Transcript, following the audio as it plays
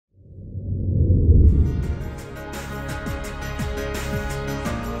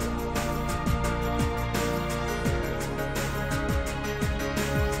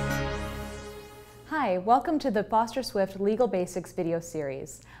Hi, welcome to the Foster Swift Legal Basics video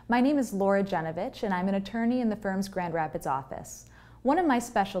series. My name is Laura Genovich and I'm an attorney in the firm's Grand Rapids office. One of my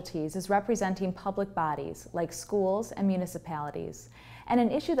specialties is representing public bodies like schools and municipalities. And an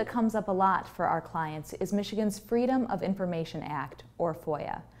issue that comes up a lot for our clients is Michigan's Freedom of Information Act, or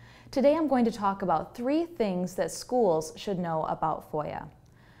FOIA. Today I'm going to talk about 3 things that schools should know about FOIA.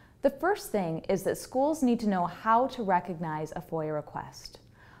 The first thing is that schools need to know how to recognize a FOIA request.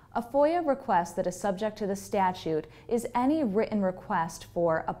 A FOIA request that is subject to the statute is any written request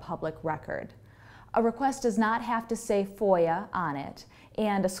for a public record. A request does not have to say FOIA on it,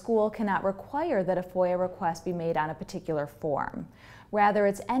 and a school cannot require that a FOIA request be made on a particular form. Rather,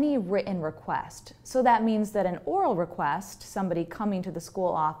 it's any written request. So that means that an oral request, somebody coming to the school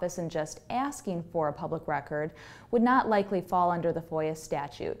office and just asking for a public record, would not likely fall under the FOIA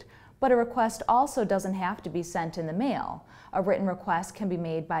statute. But a request also doesn't have to be sent in the mail. A written request can be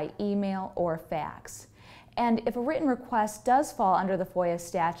made by email or fax. And if a written request does fall under the FOIA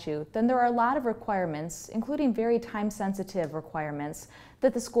statute, then there are a lot of requirements, including very time-sensitive requirements,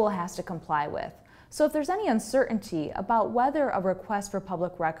 that the school has to comply with. So if there's any uncertainty about whether a request for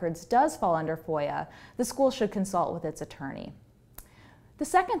public records does fall under FOIA, the school should consult with its attorney. The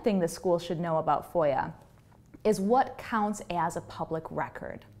second thing the school should know about FOIA is what counts as a public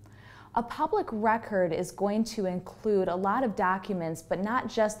record. A public record is going to include a lot of documents, but not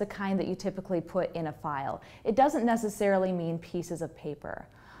just the kind that you typically put in a file. It doesn't necessarily mean pieces of paper.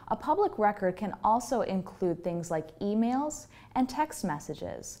 A public record can also include things like emails and text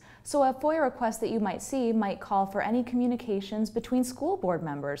messages. So a FOIA request that you might see might call for any communications between school board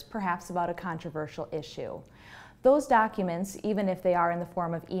members, perhaps about a controversial issue. Those documents, even if they are in the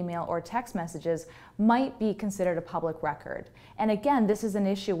form of email or text messages, might be considered a public record. And again, this is an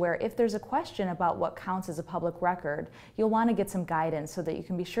issue where if there's a question about what counts as a public record, you'll want to get some guidance so that you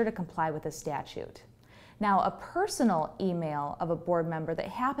can be sure to comply with the statute. Now, a personal email of a board member that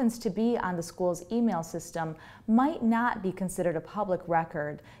happens to be on the school's email system might not be considered a public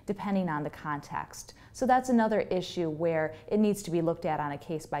record depending on the context. So that's another issue where it needs to be looked at on a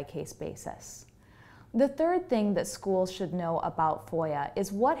case-by-case basis. The third thing that schools should know about FOIA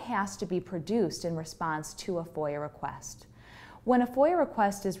is what has to be produced in response to a FOIA request. When a FOIA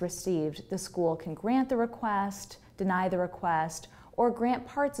request is received, the school can grant the request, deny the request, or grant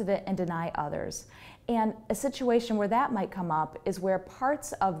parts of it and deny others. And a situation where that might come up is where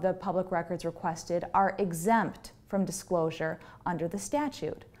parts of the public records requested are exempt from disclosure under the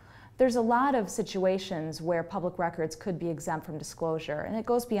statute. There's a lot of situations where public records could be exempt from disclosure, and it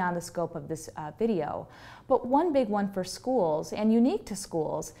goes beyond the scope of this video. But one big one for schools, and unique to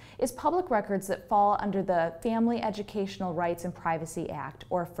schools, is public records that fall under the Family Educational Rights and Privacy Act,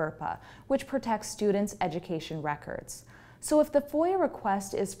 or FERPA, which protects students' education records. So if the FOIA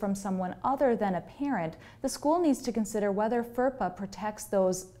request is from someone other than a parent, the school needs to consider whether FERPA protects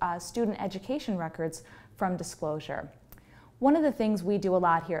those student education records from disclosure. One of the things we do a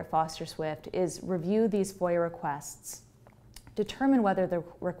lot here at Foster Swift is review these FOIA requests, determine whether the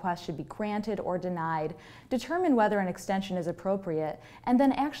request should be granted or denied, determine whether an extension is appropriate, and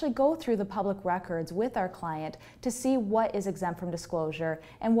then actually go through the public records with our client to see what is exempt from disclosure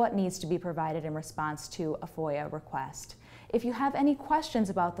and what needs to be provided in response to a FOIA request. If you have any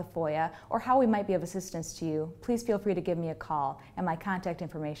questions about the FOIA or how we might be of assistance to you, please feel free to give me a call, and my contact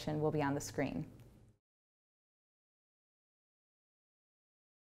information will be on the screen.